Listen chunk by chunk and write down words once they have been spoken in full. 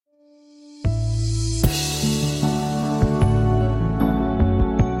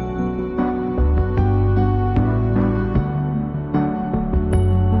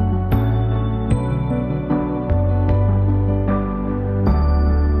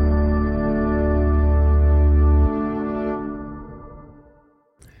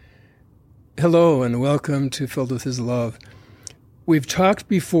Hello and welcome to Filled with His Love. We've talked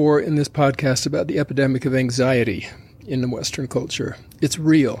before in this podcast about the epidemic of anxiety in the Western culture. It's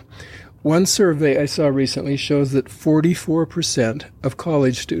real. One survey I saw recently shows that 44% of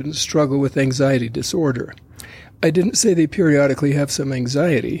college students struggle with anxiety disorder. I didn't say they periodically have some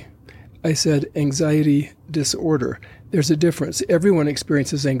anxiety. I said anxiety disorder. There's a difference. Everyone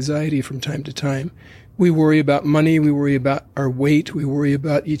experiences anxiety from time to time. We worry about money. We worry about our weight. We worry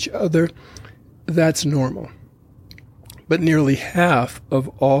about each other. That's normal. But nearly half of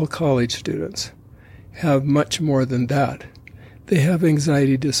all college students have much more than that. They have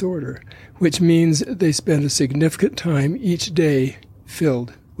anxiety disorder, which means they spend a significant time each day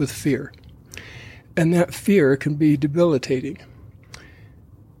filled with fear. And that fear can be debilitating.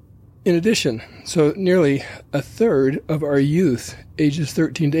 In addition, so nearly a third of our youth, ages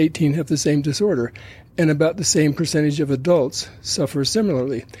 13 to 18, have the same disorder, and about the same percentage of adults suffer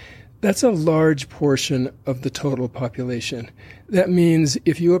similarly. That's a large portion of the total population. That means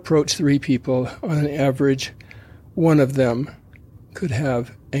if you approach 3 people, on an average, one of them could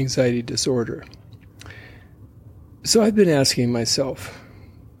have anxiety disorder. So I've been asking myself,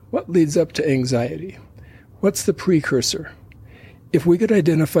 what leads up to anxiety? What's the precursor? If we could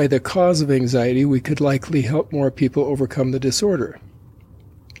identify the cause of anxiety, we could likely help more people overcome the disorder.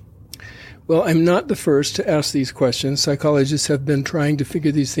 Well, I'm not the first to ask these questions. Psychologists have been trying to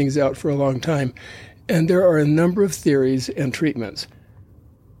figure these things out for a long time, and there are a number of theories and treatments.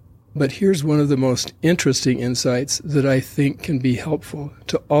 But here's one of the most interesting insights that I think can be helpful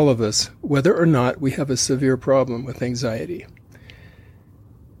to all of us, whether or not we have a severe problem with anxiety.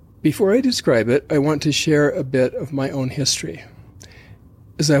 Before I describe it, I want to share a bit of my own history.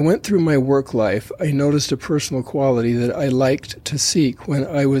 As I went through my work life, I noticed a personal quality that I liked to seek when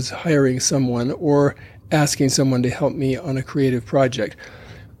I was hiring someone or asking someone to help me on a creative project.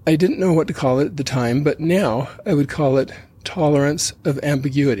 I didn't know what to call it at the time, but now I would call it tolerance of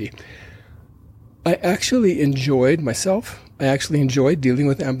ambiguity. I actually enjoyed dealing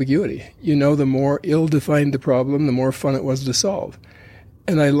with ambiguity. You know, the more ill-defined the problem, the more fun it was to solve.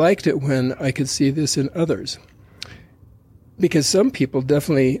 And I liked it when I could see this in others. Because some people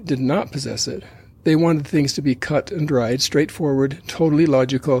definitely did not possess it. They wanted things to be cut and dried, straightforward, totally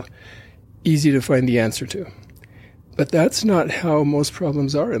logical, easy to find the answer to. But that's not how most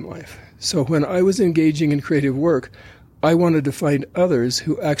problems are in life. So when I was engaging in creative work, I wanted to find others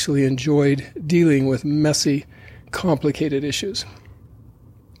who actually enjoyed dealing with messy, complicated issues.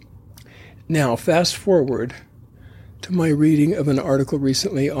 Now, fast forward to my reading of an article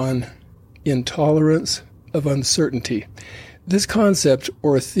recently on intolerance of uncertainty. This concept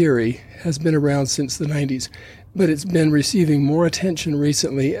or theory has been around since the 90s, but it's been receiving more attention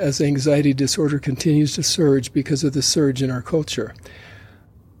recently as anxiety disorder continues to surge because of the surge in our culture.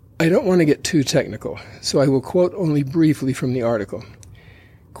 I don't want to get too technical, so I will quote only briefly from the article.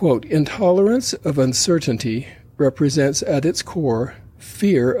 Quote, "Intolerance of uncertainty represents at its core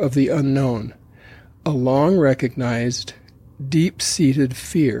fear of the unknown, a long-recognized, deep-seated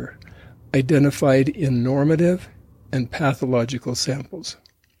fear identified in normative and pathological samples."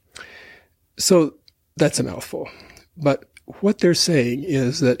 So that's a mouthful. But what they're saying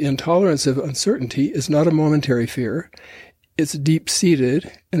is that intolerance of uncertainty is not a momentary fear. It's deep-seated,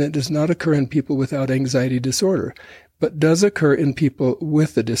 and it does not occur in people without anxiety disorder, but does occur in people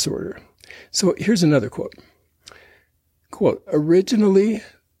with the disorder. So here's another quote. Quote, "Originally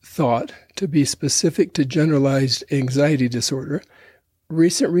thought to be specific to generalized anxiety disorder,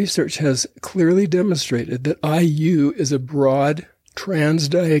 recent research has clearly demonstrated that IU is a broad,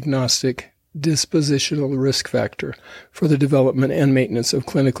 transdiagnostic, dispositional risk factor for the development and maintenance of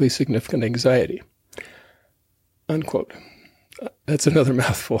clinically significant anxiety." Unquote. That's another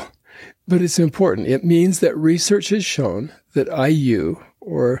mouthful, but it's important. It means that research has shown that IU,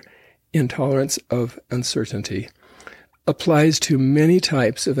 or intolerance of uncertainty, applies to many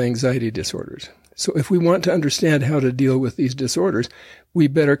types of anxiety disorders. So if we want to understand how to deal with these disorders, we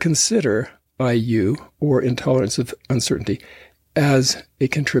better consider IU, or intolerance of uncertainty, as a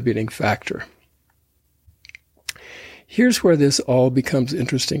contributing factor. Here's where this all becomes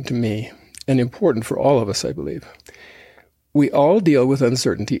interesting to me, and important for all of us, I believe. We all deal with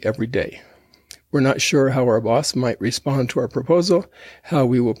uncertainty every day. We're not sure how our boss might respond to our proposal, how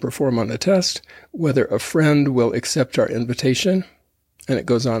we will perform on a test, whether a friend will accept our invitation, and it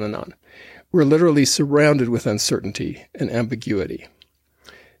goes on and on. We're literally surrounded with uncertainty and ambiguity.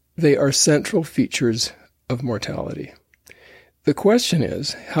 They are central features of mortality. The question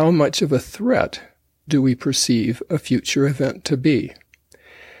is, how much of a threat do we perceive a future event to be?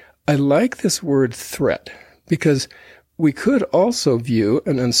 I like this word threat because We could also view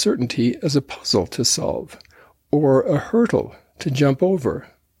an uncertainty as a puzzle to solve, or a hurdle to jump over,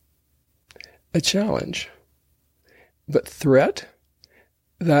 a challenge. But threat?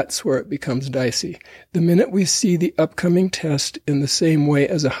 That's where it becomes dicey. The minute we see the upcoming test in the same way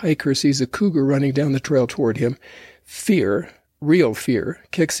as a hiker sees a cougar running down the trail toward him, fear, real fear,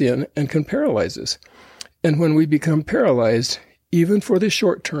 kicks in and can paralyze us. And when we become paralyzed, even for the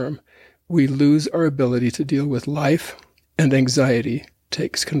short term, we lose our ability to deal with life, and anxiety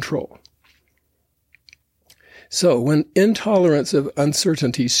takes control. So when intolerance of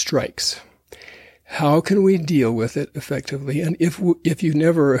uncertainty strikes, how can we deal with it effectively? And if you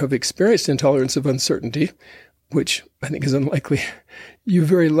never have experienced intolerance of uncertainty, which I think is unlikely, you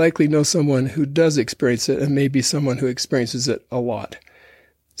very likely know someone who does experience it, and maybe someone who experiences it a lot.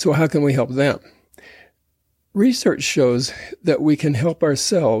 So how can we help them? Research shows that we can help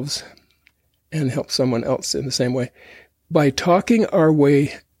ourselves and help someone else in the same way by talking our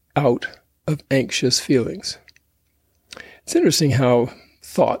way out of anxious feelings. It's interesting how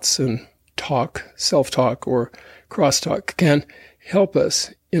thoughts and talk, self-talk or crosstalk can help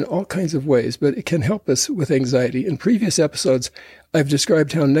us in all kinds of ways, but it can help us with anxiety. In previous episodes, I've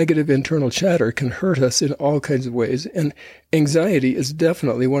described how negative internal chatter can hurt us in all kinds of ways, and anxiety is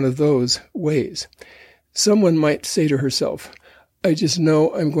definitely one of those ways. Someone might say to herself, I just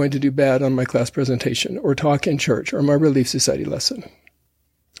know I'm going to do bad on my class presentation or talk in church or my Relief Society lesson.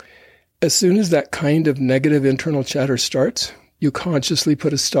 As soon as that kind of negative internal chatter starts, you consciously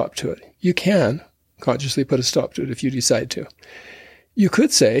put a stop to it. You can consciously put a stop to it if you decide to. You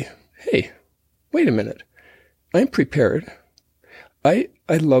could say, hey, wait a minute. I'm prepared. I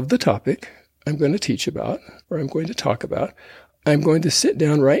love the topic I'm going to teach about or I'm going to talk about. I'm going to sit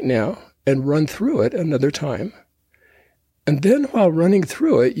down right now and run through it another time. And then while running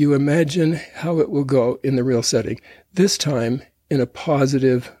through it, you imagine how it will go in the real setting, this time in a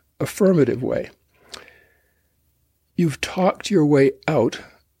positive, affirmative way. You've talked your way out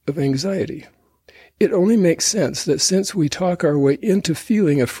of anxiety. It only makes sense that since we talk our way into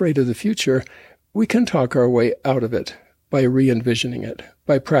feeling afraid of the future, we can talk our way out of it by re-envisioning it,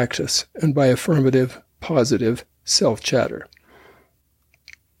 by practice, and by affirmative, positive self-chatter.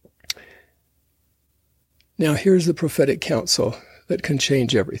 Now here's the prophetic counsel that can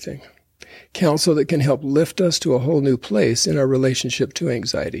change everything. Counsel that can help lift us to a whole new place in our relationship to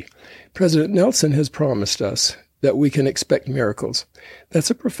anxiety. President Nelson has promised us that we can expect miracles. That's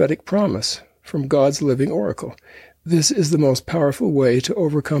a prophetic promise from God's living oracle. This is the most powerful way to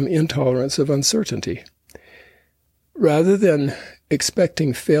overcome intolerance of uncertainty. Rather than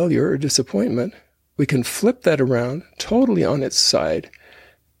expecting failure or disappointment, we can flip that around totally on its side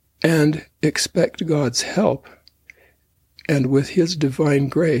and expect God's help, and with His divine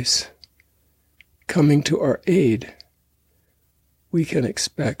grace coming to our aid, we can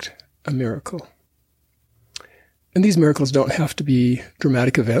expect a miracle. And these miracles don't have to be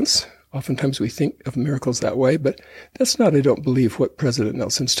dramatic events. Oftentimes we think of miracles that way, but that's not, I don't believe, what President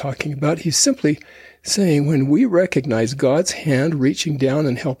Nelson's talking about. He's simply saying when we recognize God's hand reaching down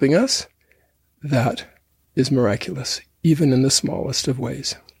and helping us, that is miraculous, even in the smallest of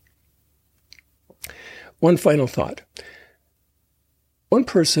ways. One final thought. One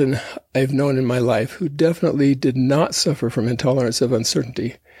person I've known in my life who definitely did not suffer from intolerance of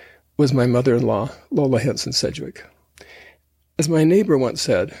uncertainty was my mother-in-law, Lola Henson Sedgwick. As my neighbor once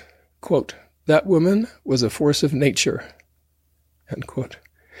said, quote, that woman was a force of nature, end quote.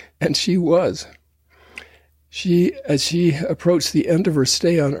 And she was. As she approached the end of her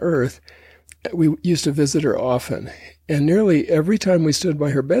stay on earth, we used to visit her often, and nearly every time we stood by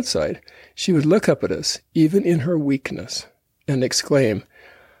her bedside, she would look up at us, even in her weakness, and exclaim,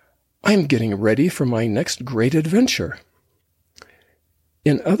 I'm getting ready for my next great adventure.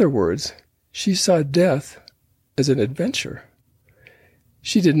 In other words, she saw death as an adventure.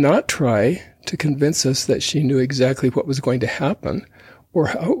 She did not try to convince us that she knew exactly what was going to happen or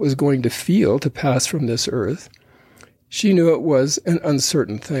how it was going to feel to pass from this earth. She knew it was an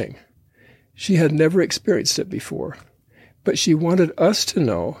uncertain thing. She had never experienced it before, but she wanted us to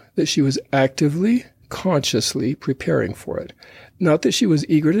know that she was actively, consciously preparing for it. Not that she was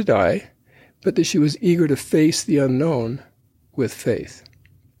eager to die, but that she was eager to face the unknown with faith.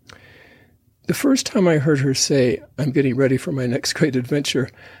 The first time I heard her say, I'm getting ready for my next great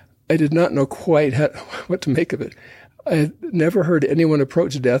adventure, I did not know quite what to make of it. I had never heard anyone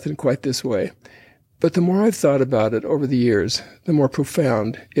approach death in quite this way. But the more I've thought about it over the years, the more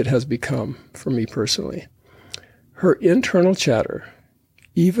profound it has become for me personally. Her internal chatter,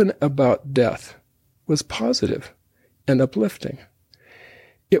 even about death, was positive and uplifting.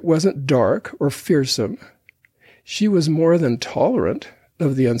 It wasn't dark or fearsome. She was more than tolerant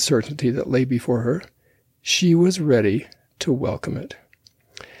of the uncertainty that lay before her. She was ready to welcome it.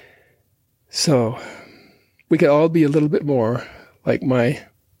 So we could all be a little bit more like my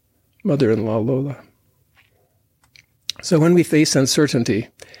mother-in-law, Lola. So when we face uncertainty,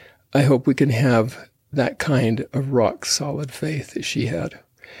 I hope we can have that kind of rock-solid faith that she had.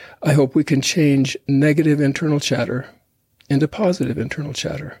 I hope we can change negative internal chatter into positive internal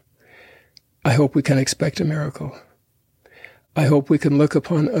chatter. I hope we can expect a miracle. I hope we can look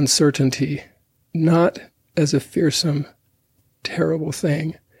upon uncertainty not as a fearsome, terrible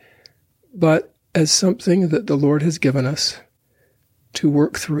thing, but as something that the Lord has given us to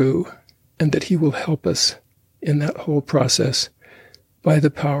work through, and that He will help us in that whole process by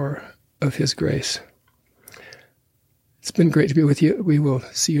the power of His grace. It's been great to be with you. We will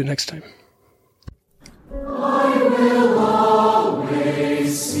see you next time. I will